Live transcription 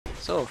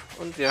So,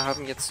 und wir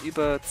haben jetzt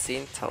über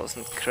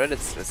 10.000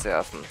 Credits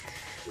Reserven.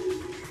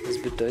 Das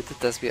bedeutet,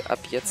 dass wir ab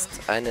jetzt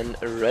einen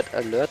Red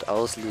Alert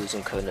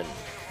auslösen können.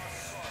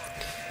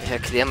 Ich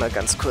erkläre mal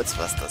ganz kurz,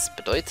 was das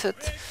bedeutet.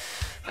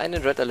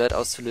 Einen Red Alert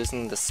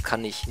auszulösen, das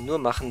kann ich nur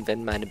machen,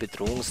 wenn meine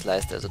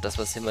Bedrohungsleiste, also das,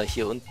 was immer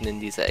hier unten in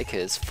dieser Ecke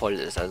ist, voll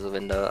ist. Also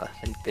wenn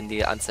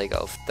die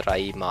Anzeige auf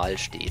 3 Mal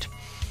steht.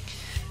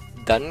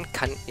 Dann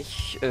kann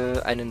ich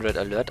einen Red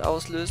Alert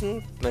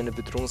auslösen. Meine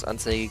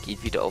Bedrohungsanzeige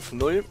geht wieder auf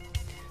 0.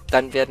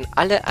 Dann werden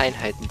alle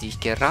Einheiten, die ich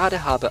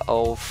gerade habe,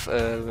 auf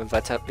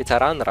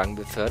Veteranenrang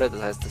befördert.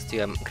 Das heißt,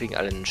 die kriegen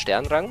alle einen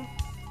Sternrang.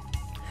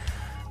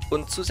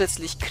 Und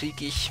zusätzlich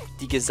kriege ich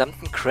die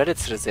gesamten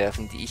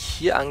Credits-Reserven, die ich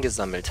hier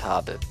angesammelt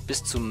habe,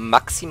 bis zu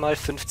maximal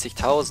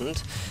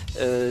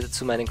 50.000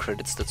 zu meinen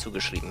Credits dazu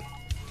geschrieben.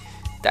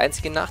 Der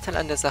einzige Nachteil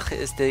an der Sache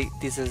ist,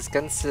 dieses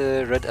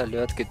ganze Red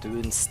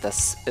Alert-Gedöns,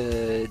 das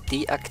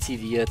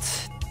deaktiviert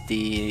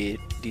die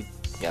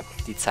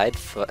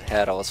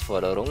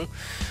Zeitherausforderung.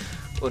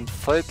 Und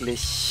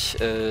folglich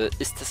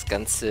ist das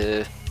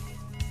Ganze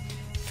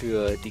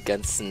für die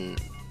ganzen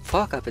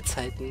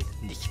Vorgabezeiten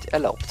nicht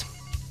erlaubt.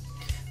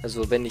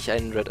 Also wenn ich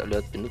einen Red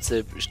Alert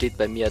benutze, steht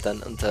bei mir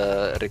dann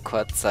unter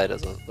Rekordzeit,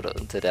 oder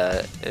unter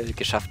der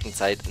geschafften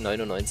Zeit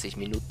 99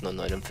 Minuten und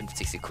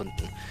 59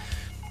 Sekunden.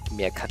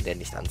 Mehr kann der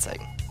nicht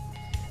anzeigen.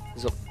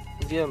 So,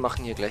 wir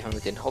machen hier gleich mal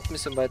mit den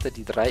Hauptmissionen weiter.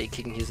 Die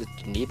dreieckigen hier sind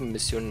die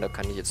Nebenmissionen, da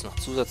kann ich jetzt noch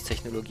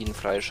Zusatztechnologien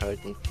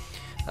freischalten.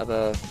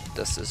 Aber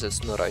das ist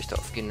jetzt nur Reich der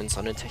aufgehenden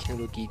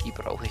Sonnentechnologie, die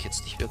brauche ich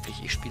jetzt nicht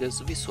wirklich. Ich spiele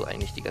sowieso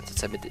eigentlich die ganze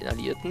Zeit mit den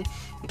Alliierten.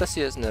 Und das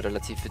hier ist eine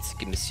relativ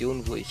witzige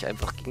Mission, wo ich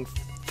einfach gegen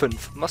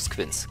 5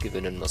 Mosquins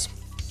gewinnen muss.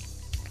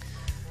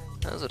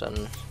 Also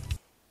dann...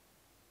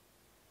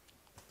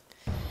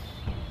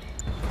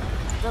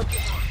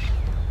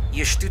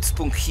 Ihr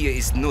Stützpunkt hier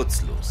ist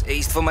nutzlos. Er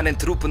ist von meinen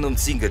Truppen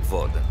umzingelt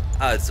worden.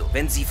 Also,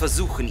 wenn Sie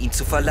versuchen, ihn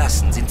zu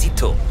verlassen, sind Sie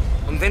tot.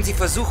 Und wenn Sie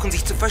versuchen,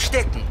 sich zu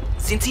verstecken,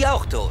 sind Sie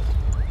auch tot.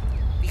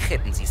 Wie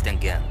hätten Sie es denn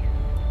gern?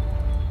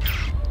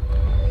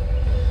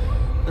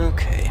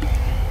 Okay.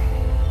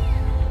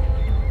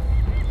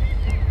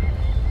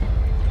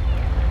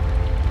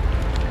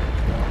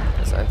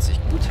 Das einzig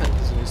Gute an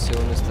dieser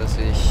Mission ist, dass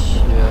ich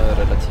hier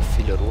relativ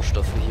viele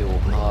Rohstoffe hier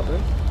oben habe.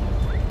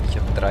 Ich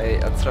habe 3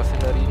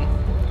 Erzraffinerien.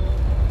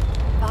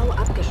 Bau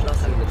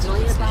abgeschlossen.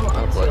 Neue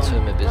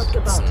Bauoptionen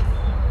besitzen.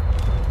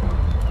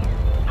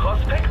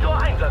 Prospektor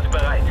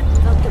einsatzbereit.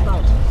 Wird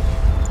gebaut.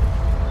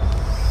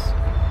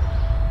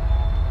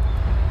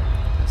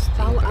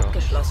 Bau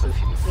abgeschlossen.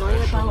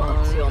 Neue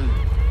Bauoptionen.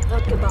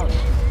 Wird gebaut.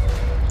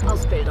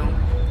 Ausbildung.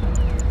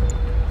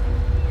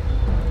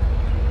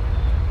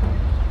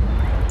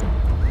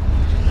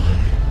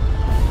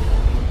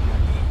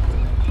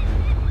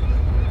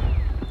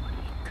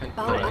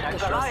 Bau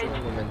abgeschlossen.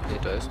 Moment, nee,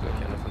 da ist gleich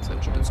einer von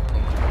seinen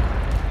Stützpunkten.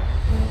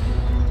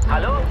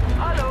 Hallo?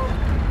 Hallo?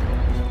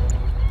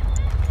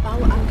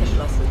 Bau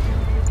abgeschlossen.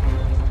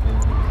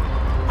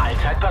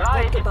 Allzeit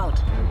bereit. Wird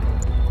gebaut.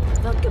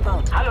 Wird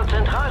gebaut. Hallo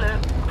Zentrale.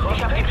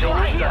 Ich habe die Pläne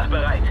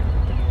einsatzbereit.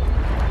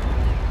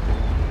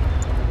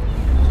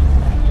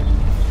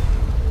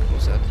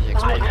 Großartig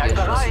exportiert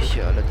lasse ich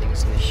hier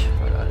allerdings nicht,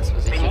 weil alles,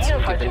 was ich jetzt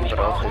zum Gewinnen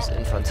brauche, ist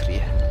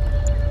Infanterie.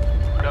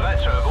 Bereit,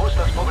 Sir. Wo ist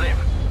das Problem?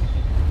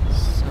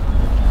 So,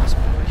 was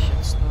brauche ich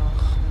jetzt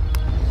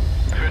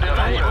noch? Für den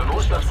Sir. Wo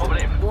ist das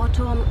Problem?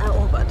 Bohrturm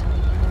erobert.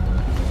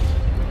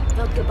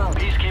 Wird gebaut.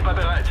 Peacekeeper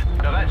bereit.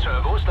 Bereit, Sir.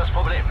 Wo ist das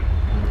Problem?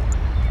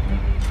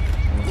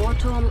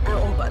 Bohrturm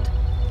erobert.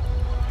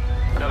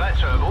 Bereit,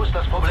 Sir. Wo ist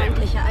das Problem?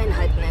 Feindliche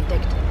Einheiten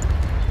entdeckt.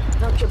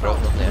 Wird gebaut.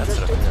 noch eine Unser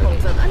Erzraffinerie.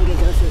 Stützpunkt wird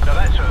angegriffen.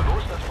 Bereit, Sir. Wo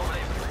ist das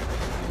Problem?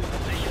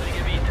 Sichere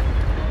Gebiet.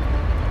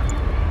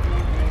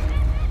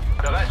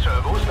 Bereit,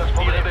 Sir. Wo ist das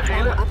Problem? Ihre Bau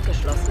Befehle?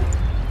 abgeschlossen.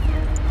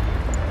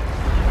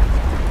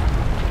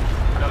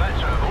 Bereit,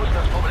 Sir. Wo ist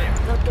das Problem?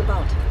 Wird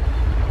gebaut.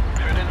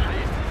 Für den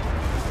Frieden.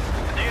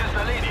 Die ist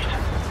erledigt.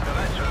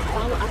 Bereit, Sir. Wo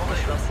Bau ist das Problem?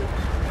 abgeschlossen.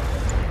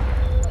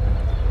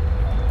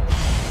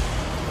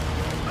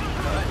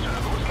 Bereit, Sir.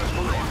 Wo ist das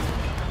Problem?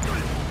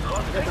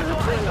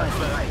 Reparatur läuft.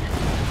 Bereit.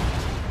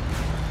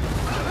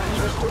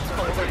 Unser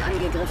Stützpunkt wird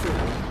angegriffen.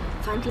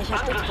 Feindlicher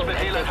Stützpunkt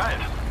Angriffsbefehl entdeckt.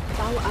 erteilt.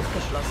 Bau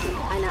abgeschlossen.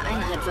 Eine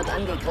Einheit wird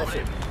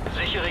angegriffen.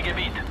 Sichere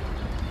Gebiet.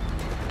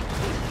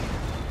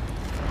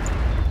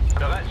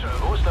 Bereit, Sir.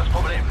 Wo ist das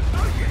Problem?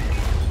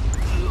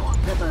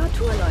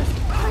 Reparatur läuft.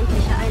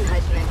 Feindliche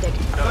Einheiten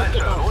entdeckt. Bereit,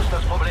 Wird Sir. Wo gebaut. ist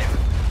das Problem?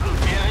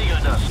 Wir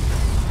regeln das.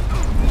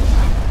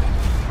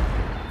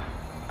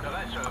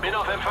 Bereit, Sir. Bin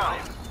auf Empfang.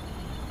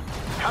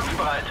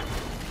 Kampfbereit.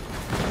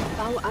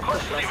 Bau Rüsten Sie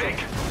abgeschlossen. weg.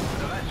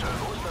 Bereit, Sir.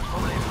 Wo ist das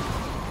Problem?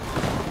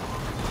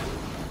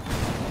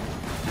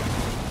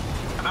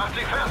 Macht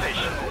Sie fertig.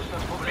 Wo ist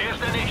das Problem? Wer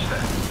ist der Nächste?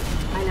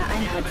 Eine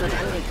Einheit wird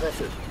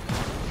angegriffen.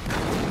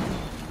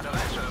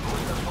 Bereit, Sir. Wo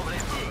ist das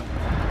Problem?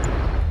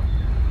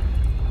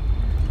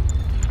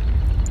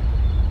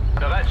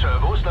 Bereit, Sir.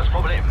 Wo ist das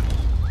Problem?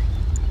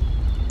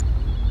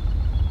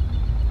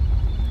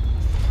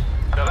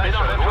 Bereit, Sir.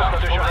 Wo ist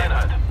das Problem?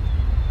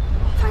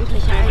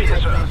 Feindliche Bitte,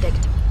 Einheiten Sir.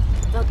 entdeckt.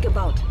 Wird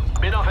gebaut.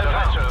 Bin auf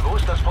Empfang, Sir. Wo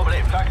ist das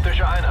Problem?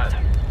 Taktische Einheit.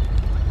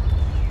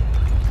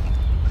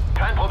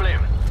 Kein Problem.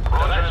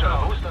 Bereit, Sir.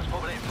 Wo ist das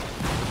Problem?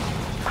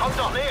 Kommt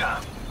doch näher.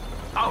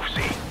 Auf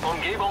Sie.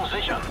 Umgebung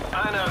sichern.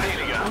 Einer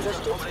weniger. Unser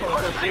Stützpunkt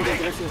wird Sie weg.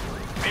 angegriffen.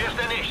 Wer ist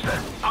der Nächste?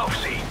 Auf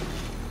Sie.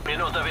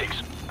 Bin unterwegs.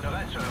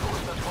 Bereit, Sir. Wo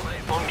ist das Problem?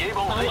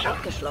 Umgebung Bau sichern.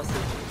 abgeschlossen.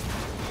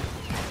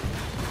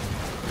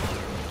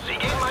 Sie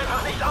geben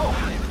einfach nicht auf.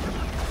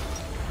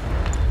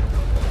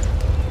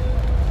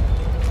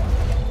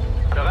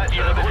 Bereit,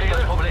 Sir. Wo ist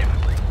das Problem?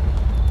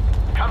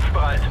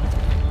 Kampfbereit.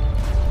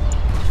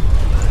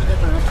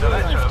 Reparatur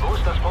Bereit, Sir. läuft. Wo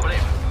ist das Problem?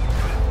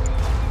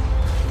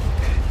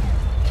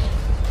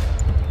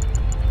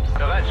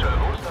 Bereit, Sir.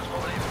 Wo ist das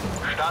Problem?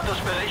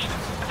 Statusbericht.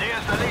 Der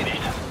ist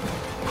erledigt.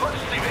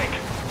 Putzt sie weg.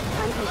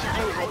 Feindliche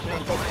Einheiten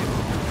entdeckt.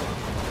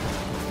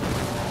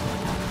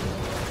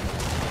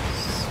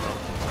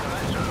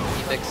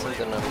 Ich wechsle,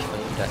 dann habe ich von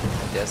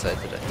der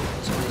Seite dahin.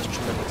 Zumindest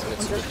schon mal nichts mehr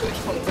Unser zurück.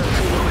 Stützpunkt wird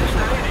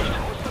angegriffen. Erledigt.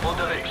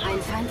 Unterwegs.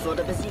 Ein Feind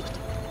wurde besiegt.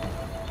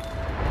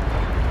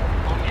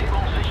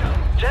 Umgebung sichern.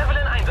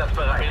 Javelin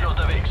einsatzbereit. Bin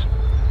unterwegs.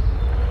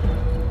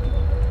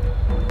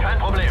 Kein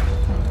Problem.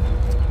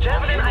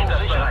 Javelin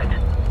einsatzbereit.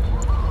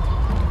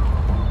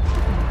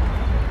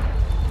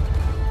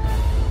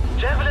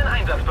 Javelin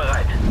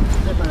einsatzbereit.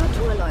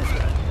 Reparatur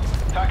läuft.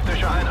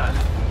 Taktische Einheit.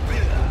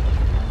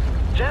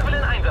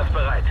 Javelin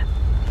einsatzbereit.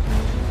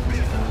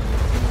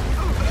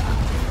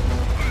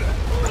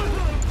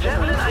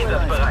 Javelin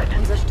einsatzbereit.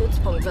 Unser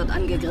Stützpunkt wird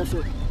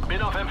angegriffen.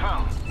 Bin auf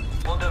Empfang.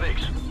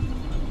 Unterwegs.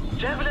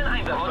 Javelin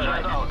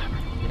einsatzbereit. Out.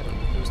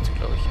 Ja, müsste,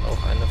 glaube ich,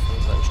 auch einer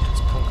von seinen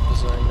Stützpunkten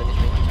sein, wenn ich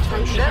mich nicht täusche.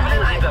 Feindliche Javelin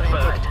Einheiten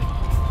einsatzbereit. entdeckt.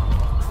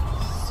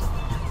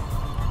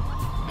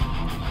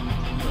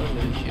 Oh,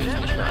 nö, hier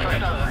ist nicht Javelin mehr einer.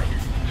 einsatzbereit.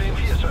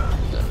 10-4, Sir.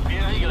 Dann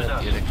Wir regeln das.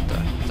 direkt da.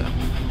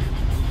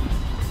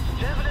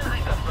 Javelin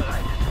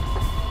einsatzbereit.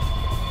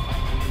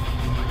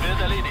 Wird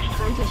erledigt.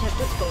 Feindlicher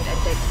Stützpunkt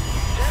entdeckt.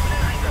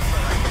 Javelin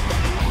einsatzbereit.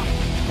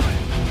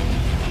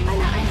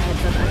 Eine Einheit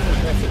wird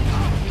angegriffen.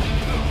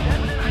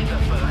 Javelin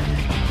einsatzbereit.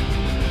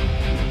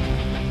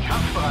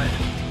 Kampfbereit.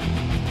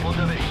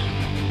 Unterwegs.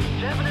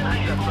 Javelin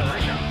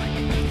einsatzbereit.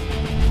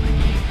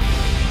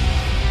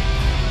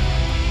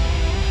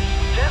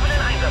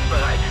 Javelin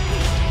einsatzbereit.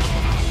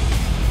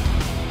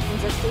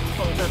 Unser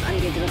Stützpunkt wird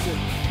angegriffen.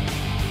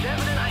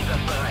 Javelin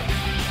einsatzbereit.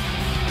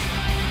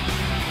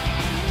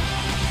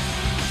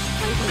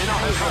 Feindliche Bin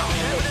auf Empfang.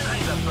 Einheiten entdeckt. Javelin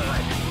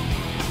einsatzbereit.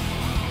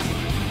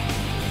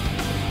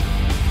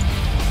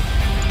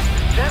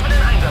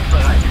 Javelin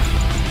einsatzbereit.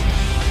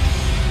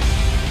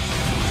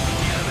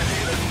 Ihre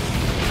Befehle.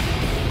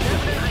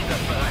 Javelin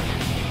einsatzbereit.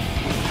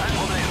 Kein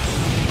Problem.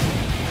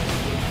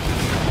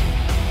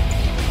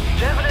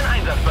 Javelin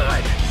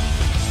einsatzbereit.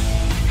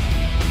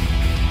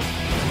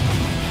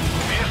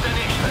 Wer ist der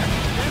Nächste?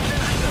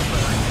 Javelin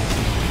einsatzbereit.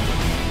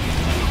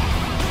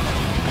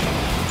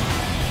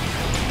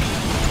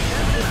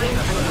 Javelin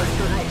einsatzbereit.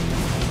 Bereit.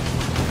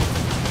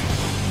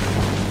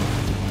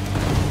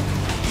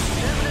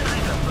 Javelin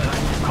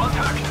einsatzbereit.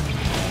 Kontakt.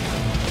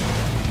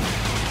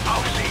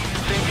 Auf Sie.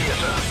 10-4,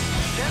 Sir.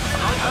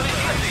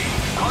 Neutralisiert Sie.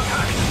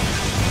 Kontakt.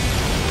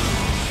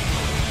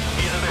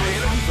 Ihre Ein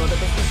Befehle. Feind wurde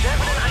besiegt.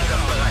 Javelin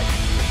einsatzbereit.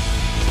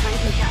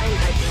 Feindliche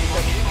Einheiten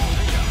entdeckt.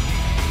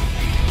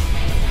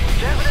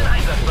 Javelin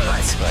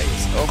einsatzbereit. 2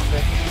 ist auch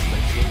weg.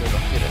 Dann fehlen nur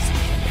noch die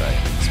restlichen 3.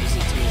 Jetzt müssen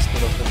sie zumindest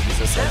nur noch von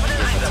dieser Seite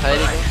hier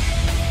verteidigen.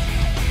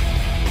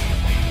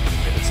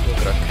 Ich habe jetzt nur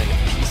gerade keine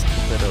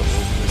Peacekeeper da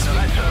oben,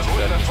 deswegen kann ich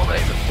gerade nicht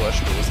weiter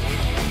vorstoßen. Und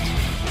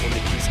ohne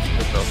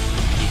Peacekeeper braucht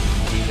man gegen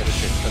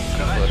gegnerische Infanterie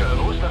Bereit, Sir.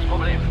 Wo ist das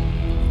Problem?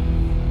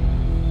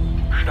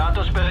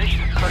 Statusbericht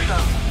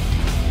verstanden.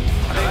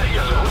 Bereit,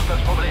 Sir. Wo ist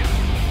das Problem?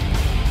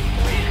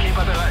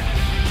 Peacekeeper bereit.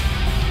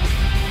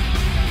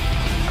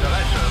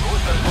 Bereit, Sir. Wo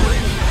ist das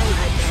Problem? Feindliche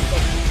Einheiten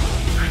entdeckt.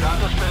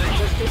 Statusbericht.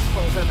 Unser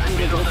Stützpunkt wird Bin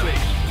angegriffen.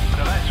 unterwegs.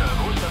 Bereit, Sir.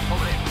 Wo ist das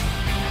Problem?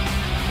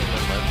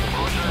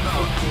 Roger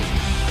Bereit,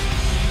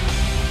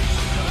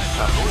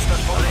 Sir. Wo ist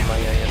das Problem? war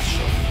ja jetzt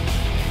schon.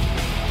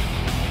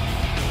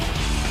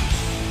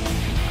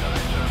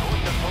 Bereit, Sir. Wo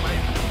ist das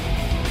Problem?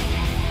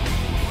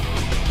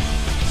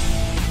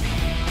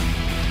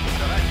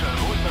 Bereit, Sir.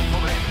 Wo ist das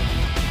Problem?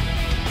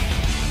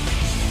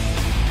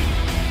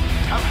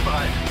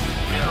 Kampfbereit.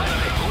 Bin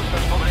unterwegs. Wo ist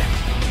das Problem?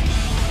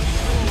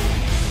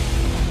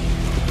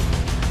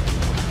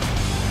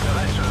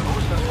 Bereit, Sir. Wo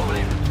ist das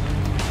Problem?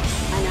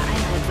 Eine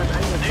Einheit wird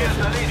Der ist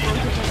angegriffen. erledigt.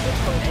 Feindlicher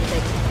Stützpunkt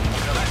entdeckt.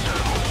 Bereit, Sir.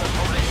 Wo ist das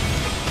Problem?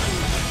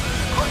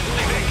 Putzen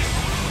Sie weg.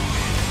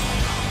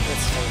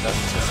 Jetzt fängt an,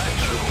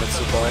 Trupper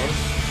zu bauen.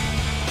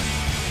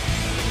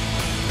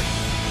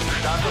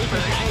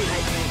 Statusbericht.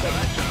 Einheiten entdeckt.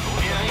 Bereit, Sir.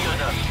 Wir regeln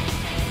das.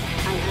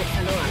 Einheit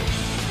verloren.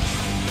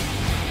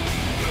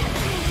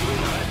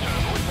 Bereit, Sir.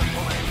 Wo ist das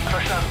Problem?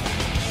 Verstanden.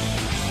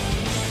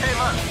 Hey,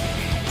 Mann.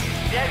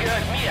 Der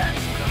gehört mir.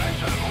 Bereit,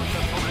 Sir. Wo ist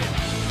das Problem?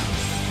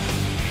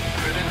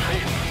 Für den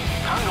Frieden.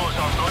 Tangos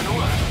auf 9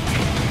 Uhr.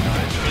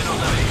 Bereit, Sir. Bin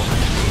unterwegs.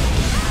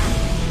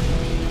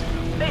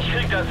 Ich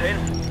krieg das hin.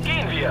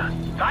 Gehen wir.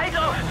 Weit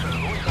auf.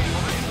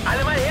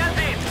 Alle mal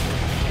hersehen.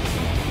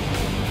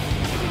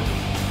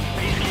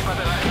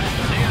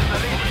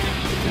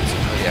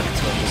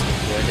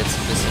 jetzt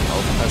ein bisschen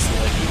aufpassen,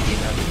 weil die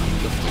gehen halt in die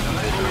Luft und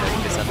würden meine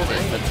gesamte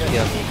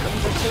Infanteriearmee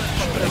kaputt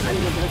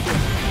sprengen.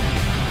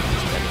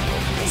 Ich werde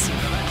aufpassen.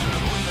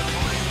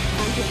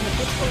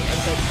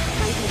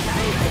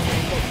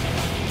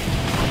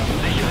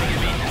 Sichere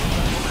Gebiet.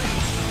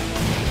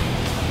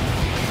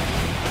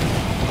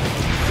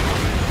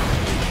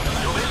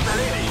 Du bist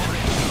erledigt.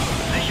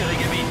 Sichere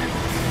Gebiet.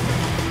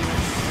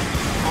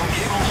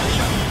 Umgebung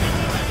sichern.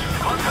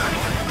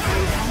 Kontakt.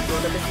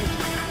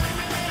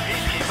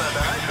 Peacekeeper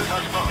bereit für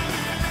Transport.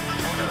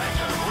 Bereit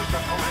für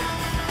großes Problem.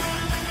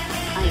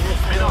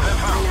 Bin auf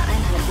Empfang. Eine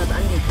Einheit wird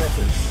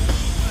angegriffen.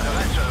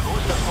 Bereit für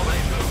großes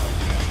Problem.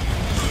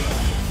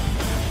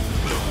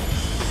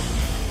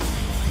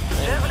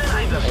 Javelin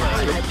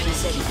einsatzbereit.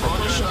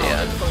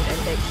 Stern.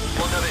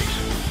 Unterwegs.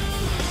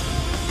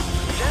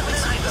 Javelin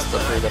Das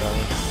einsatzbereit. Doppeldrang.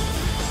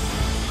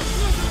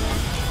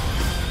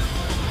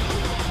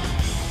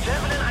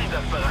 Javelin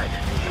einsatzbereit.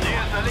 Sie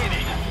ist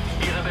erledigt.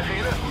 Ihre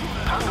Befehle?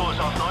 Tangos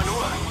auf 9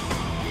 Uhr.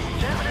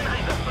 Javelin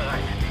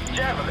einsatzbereit.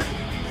 Javelin.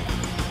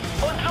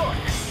 Und los!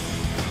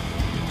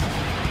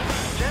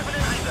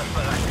 Javelin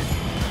einsatzbereit.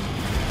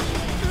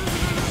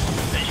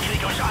 Ich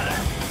krieg euch alle.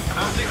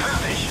 Macht sie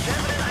fertig.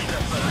 Javelin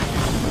einsatzbereit.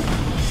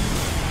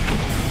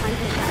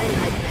 Feindliche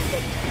Einheiten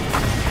entdeckt.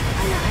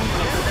 Eine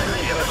Einheit wird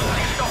Wir müssen angegriffen.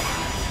 sie stoppen.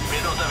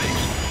 Bin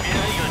unterwegs. Wir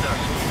regeln das.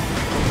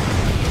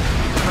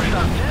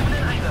 Verstanden.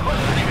 Javelin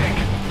einsatzbereit. Rüsten Sie weg.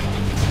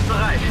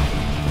 Bereit.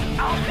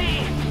 Auf Sie!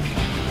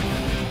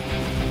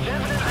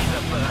 Javelin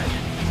einsatzbereit.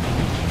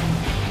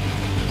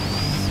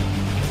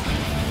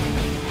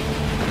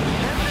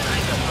 Javelin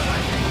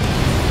einsatzbereit.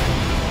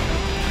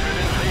 Für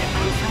den Frieden.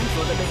 Ein Feind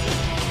wurde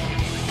besiegt.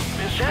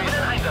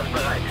 Javelin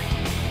einsatzbereit.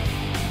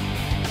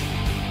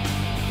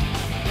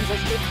 Unser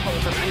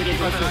Stützpunkt wird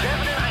angegriffen.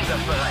 Javelin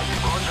einsatzbereit.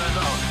 Grundschuld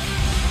aus.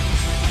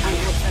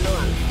 Einheit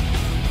verloren.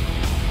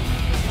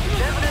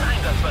 Javelin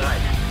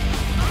einsatzbereit.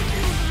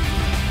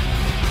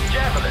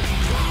 Javelin.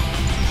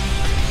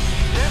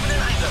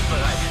 Javelin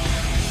einsatzbereit.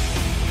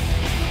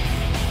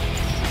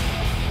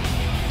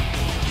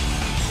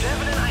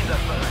 Javelin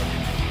einsatzbereit.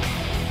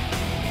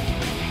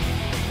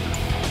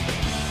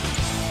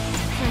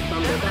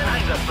 Zeitbombe Javelin bereit.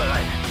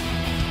 einsatzbereit.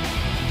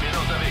 Bin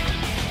unterwegs.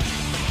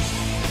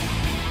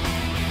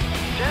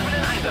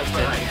 Javelin Wenn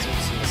einsatzbereit. ich so ein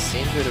bisschen was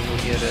sehen würde, wo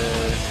ihre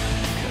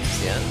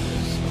Kasernen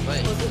ist, aber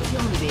ich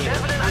Position wählen.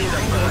 Javelin Eine Einheit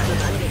einsatzbereit.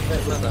 wird na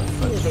angegriffen. dann Ziel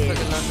falsch wählen.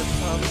 gelandet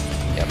haben.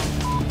 Ja,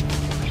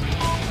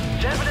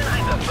 Javelin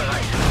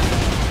einsatzbereit.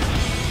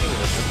 oh,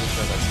 das ist nicht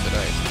mehr ganz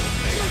bereit.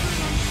 Okay.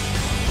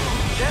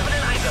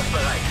 Javelin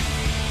einsatzbereit.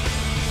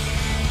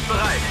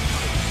 Bereit.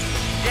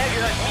 Der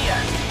gehört mir.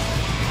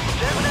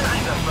 Javelin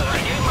einsatzbereit.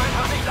 Wir geben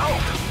einfach nicht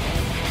auf.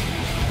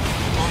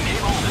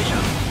 Umgebung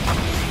sichern.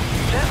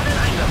 Javelin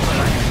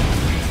einsatzbereit.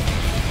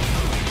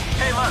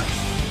 Hey Mann.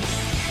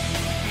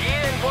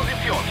 Gehe in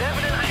Position.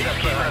 Javelin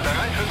einsatzbereit.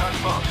 Bereit für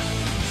Transport.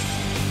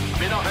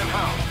 Bin auf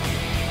Empfang.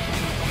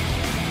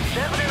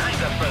 Javelin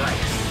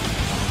einsatzbereit.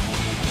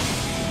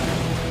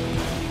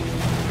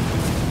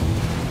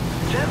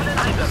 Javelin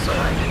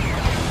einsatzbereit.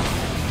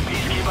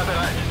 Peacekeeper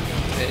bereit.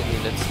 Okay, die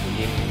letzten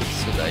gehen nicht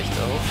so leicht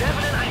auf.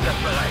 Javelin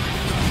einsatzbereit.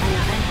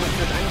 Eine Einheit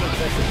wird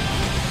angegriffen.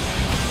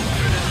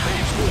 Für den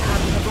Frieden. Wir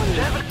haben gewonnen.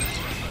 Javelin.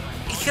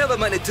 Ich habe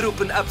meine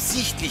Truppen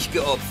absichtlich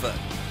geopfert.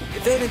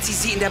 Während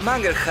sie in der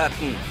Mangel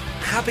hatten,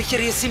 habe ich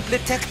ihre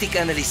simple Taktik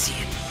analysiert.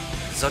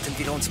 Sollten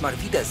wir uns mal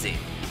wiedersehen,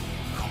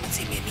 kommen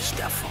sie mir nicht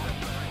davon.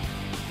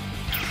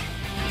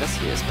 Das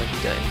hier ist mal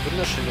wieder ein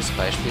wunderschönes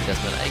Beispiel, dass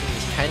man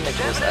eigentlich keine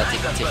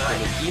großartigen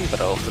Technologien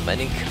braucht, um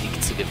einen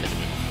Krieg zu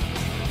gewinnen.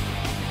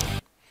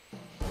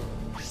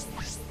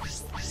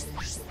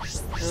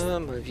 Ja,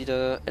 mal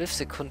wieder 11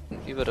 Sekunden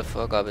über der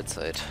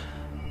Vorgabezeit.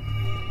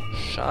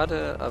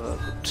 Schade, aber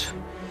gut.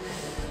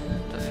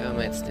 Dafür haben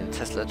wir jetzt den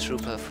Tesla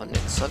Trooper von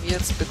den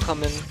Sowjets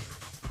bekommen.